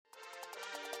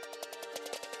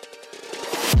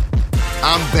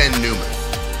I'm Ben Newman,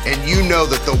 and you know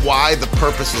that the why, the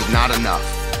purpose is not enough.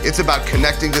 It's about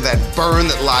connecting to that burn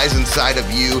that lies inside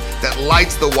of you, that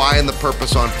lights the why and the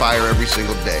purpose on fire every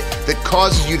single day, that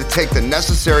causes you to take the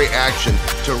necessary action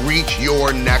to reach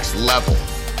your next level.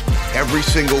 Every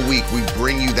single week, we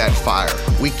bring you that fire.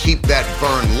 We keep that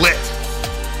burn lit.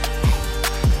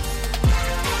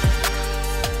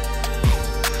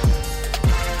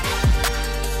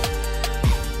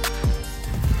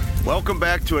 Welcome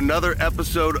back to another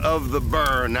episode of The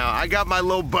Burn. Now, I got my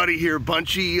little buddy here,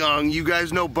 Bunchie Young. You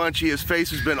guys know Bunchie. His face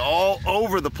has been all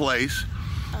over the place.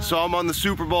 Saw him on the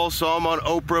Super Bowl, saw him on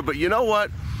Oprah. But you know what?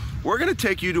 We're going to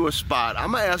take you to a spot.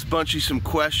 I'm going to ask Bunchie some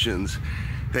questions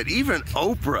that even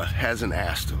Oprah hasn't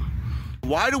asked him.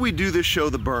 Why do we do this show,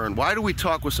 The Burn? Why do we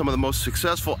talk with some of the most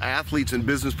successful athletes and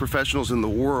business professionals in the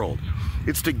world?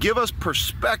 It's to give us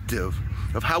perspective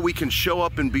of how we can show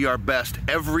up and be our best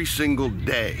every single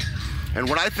day. And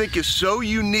what I think is so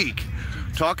unique,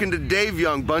 talking to Dave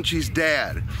Young, Bunchie's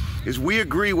dad, is we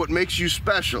agree what makes you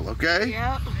special, okay?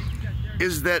 Yep.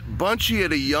 Is that Bunchie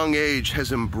at a young age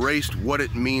has embraced what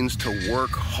it means to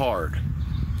work hard.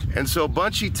 And so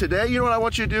Bunchie, today, you know what I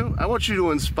want you to do? I want you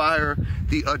to inspire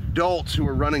the adults who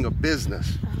are running a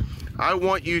business. I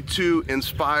want you to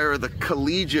inspire the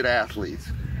collegiate athletes,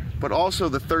 but also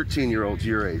the 13-year-olds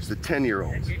your age, the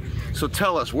 10-year-olds. So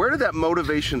tell us, where did that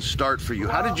motivation start for you?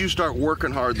 How did you start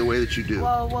working hard the way that you do?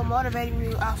 Well, what motivated me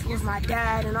was my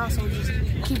dad, and also just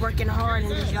keep working hard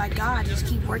and just like God, just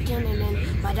keep working. And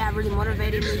then my dad really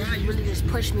motivated me. He really just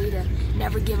pushed me to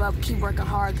never give up, keep working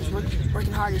hard, because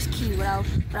working hard is key. Without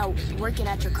working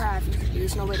at your craft,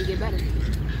 there's no way to get better.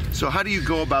 So how do you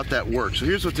go about that work? So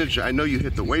here's what's interesting. I know you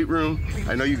hit the weight room.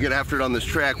 I know you get after it on this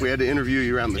track. We had to interview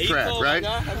you around the track, right?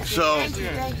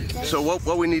 So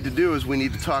what we need to do is we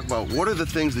need to talk about what are the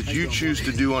things that you choose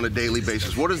to do on a daily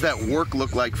basis. What does that work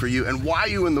look like for you? And why are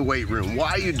you in the weight room?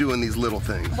 Why are you doing these little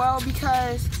things? Well,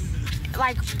 because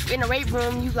like in the weight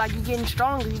room, you're getting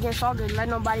stronger. You're getting stronger. Let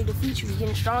nobody defeat you. You're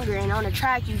getting stronger. And on the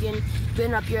track, you're getting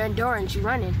building up your endurance. You're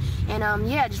running. And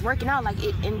yeah, just working out, like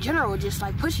it in general, just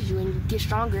like pushes you and you get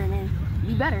stronger and then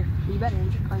be better.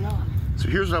 So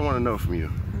here's what I want to know from you.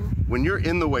 When you're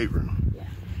in the weight room,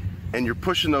 and you're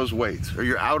pushing those weights, or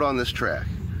you're out on this track,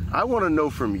 I want to know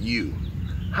from you,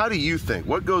 how do you think?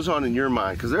 What goes on in your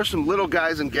mind? Because there's some little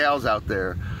guys and gals out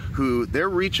there who they're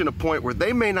reaching a point where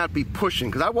they may not be pushing,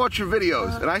 because I watch your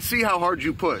videos and I see how hard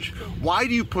you push. Why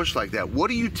do you push like that? What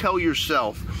do you tell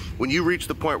yourself when you reach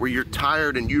the point where you're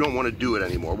tired and you don't want to do it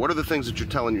anymore? What are the things that you're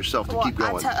telling yourself to keep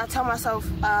going? I tell myself,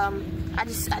 I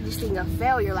just think of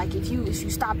failure. Like if you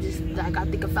stop, just like I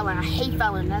think of failing. I hate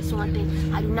failing. That's one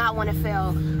thing. I do not want to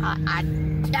fail. I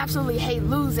absolutely hate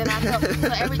losing.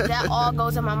 That all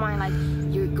goes in my mind. Like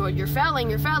you're failing.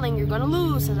 You're gonna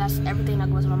lose. So that's everything that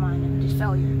goes in my mind. Just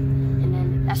failure, and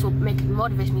then that's what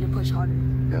motivates me to push harder.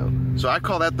 Yeah. So I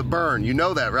call that the burn. You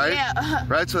know that, right? Yeah.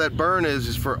 Right. So that burn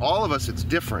is for all of us. It's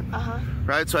different.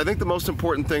 Right. So I think the most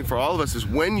important thing for all of us is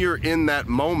when you're in that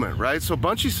moment. Right. So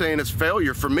Bunchie's saying it's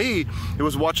failure. For me, it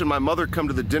was watching my mother come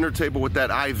to the dinner table with that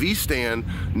IV stand,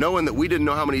 knowing that we didn't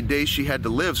know how many days she had to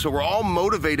live. So we're all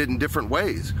motivated in different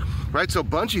ways. Right. So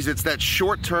Bunchie's, it's that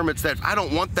short term. It's that I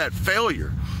don't want that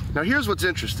failure. Now here's what's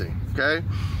interesting. Okay.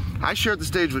 I shared the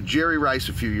stage with Jerry Rice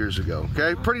a few years ago,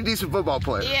 okay? Pretty decent football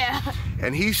player. Yeah.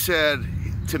 And he said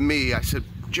to me, I said,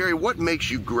 Jerry, what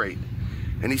makes you great?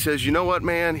 And he says, you know what,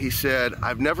 man? He said,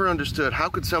 I've never understood how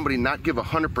could somebody not give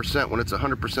 100% when it's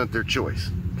 100% their choice,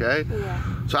 okay?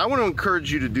 Yeah. So I want to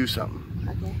encourage you to do something.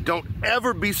 Okay. Don't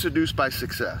ever be seduced by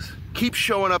success. Keep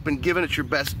showing up and giving it your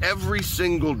best every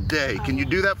single day. Can you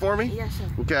do that for me? Yes, sir.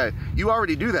 Okay. You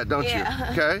already do that, don't you? Yeah.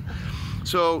 Okay.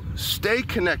 So stay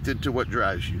connected to what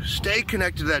drives you. Stay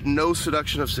connected to that no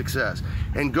seduction of success.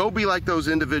 And go be like those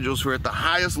individuals who are at the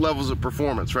highest levels of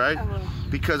performance, right? I will.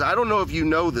 Because I don't know if you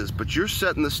know this, but you're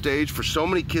setting the stage for so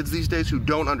many kids these days who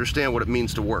don't understand what it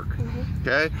means to work,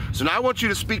 okay? So now I want you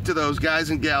to speak to those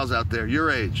guys and gals out there, your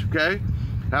age, okay?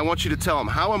 And I want you to tell them,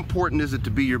 how important is it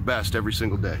to be your best every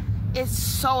single day? It's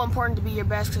so important to be your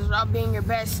best, because without being your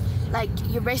best, like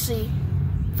you're basically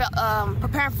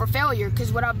preparing for failure,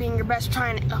 because without being your best,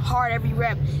 trying hard every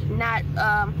rep, not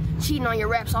cheating on your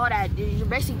reps, all that, you're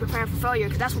basically preparing for failure,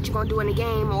 because that's what you're going to do in a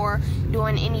game or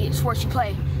doing any sports you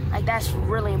play. Like, that's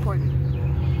really important.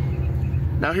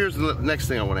 Now here's the next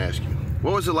thing I want to ask you.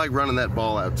 What was it like running that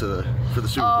ball out for the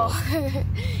Super Bowl?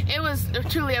 It was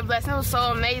truly a blessing. It was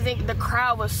so amazing. The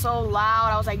crowd was so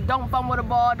loud. I was like, don't fumble the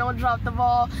ball, don't drop the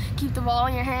ball, keep the ball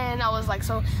in your hand. I was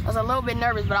a little bit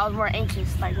nervous, but I was more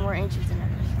anxious than nervous.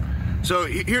 So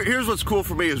here's what's cool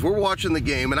for me is we're watching the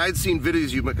game, and I'd seen videos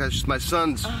of you because my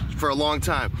son's for a long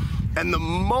time. And the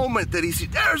moment that he sees,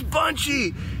 there's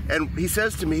Bunchie, and he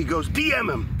says to me, he goes,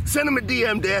 DM him, send him a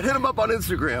DM, Dad, hit him up on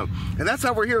Instagram. And that's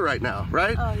how we're here right now,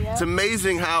 right? Oh, yeah. It's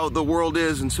amazing how the world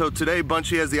is. And so today,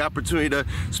 Bunchie has the opportunity to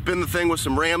spin the thing with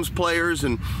some Rams players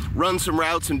and run some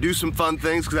routes and do some fun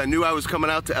things, because I knew I was coming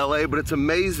out to LA, but it's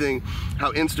amazing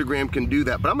how Instagram can do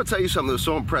that. But I'm gonna tell you something that was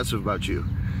so impressive about you.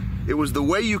 It was the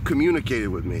way you communicated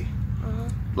with me.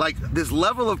 Like, this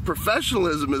level of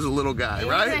professionalism as a little guy,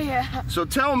 right? Yeah. So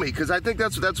tell me, because I think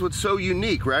that's what's so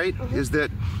unique, right? Is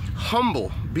that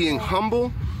being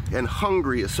humble and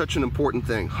hungry is such an important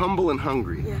thing. Humble and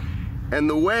hungry. Yeah. And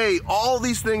the way all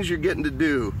these things you're getting to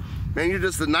do, man, you're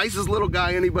just the nicest little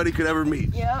guy anybody could ever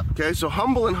meet. Yep. Okay, so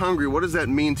humble and hungry, what does that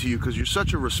mean to you? Because you're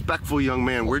such a respectful young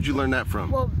man. Where'd you learn that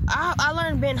from? Well, I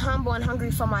learned being humble and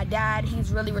hungry from my dad.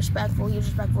 He's really respectful. He's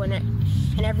respectful in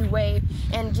every way.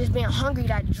 And just being hungry,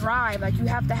 that drive, like, you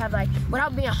have to have, like,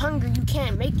 without being hungry, you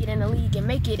can't make it in the league and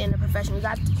make it in the profession.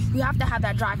 You have to have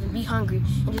that drive and be hungry.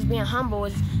 And just being humble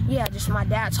is, yeah, just my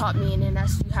dad taught me, and then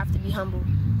you have to be humble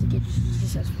to get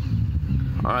successful.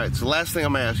 All right, so last thing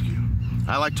I'm gonna ask you.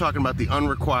 I like talking about the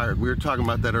unrequired. We were talking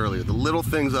about that earlier. The little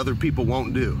things other people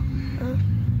won't do.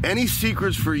 Any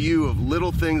secrets for you of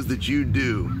little things that you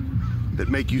do that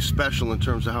make you special in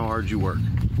terms of how hard you work?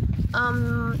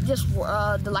 Just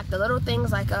the little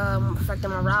things, like perfecting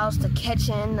my routes, to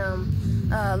catching,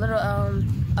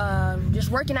 just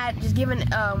working at, just giving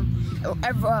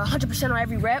 100% on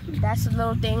every rep. That's a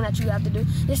little thing that you have to do.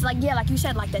 It's like, yeah, like you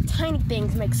said, like the tiny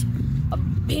things makes a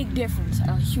big difference,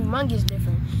 a humongous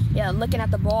difference. Yeah, looking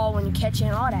at the ball when you're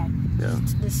catching, all that. Yeah.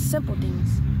 The simple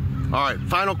things. All right,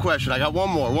 final question. I got one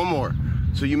more.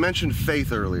 So you mentioned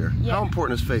faith earlier. Yeah. How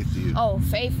important is faith to you? Oh,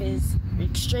 faith is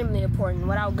extremely important.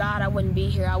 Without God, I wouldn't be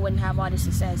here. I wouldn't have all this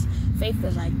success. Faith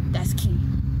is like, that's key.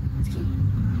 It's key.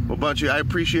 Well, Bunchie, I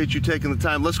appreciate you taking the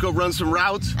time. Let's go run some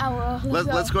routes. I will.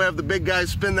 Let's go have the big guys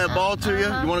spin that ball to you.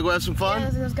 You want to go have some fun?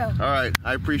 Yeah, let's go. All right,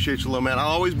 I appreciate you, little man. I'll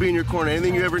always be in your corner.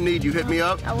 Anything you ever need, you hit me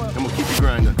up, I will. and we'll keep you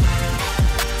grinding.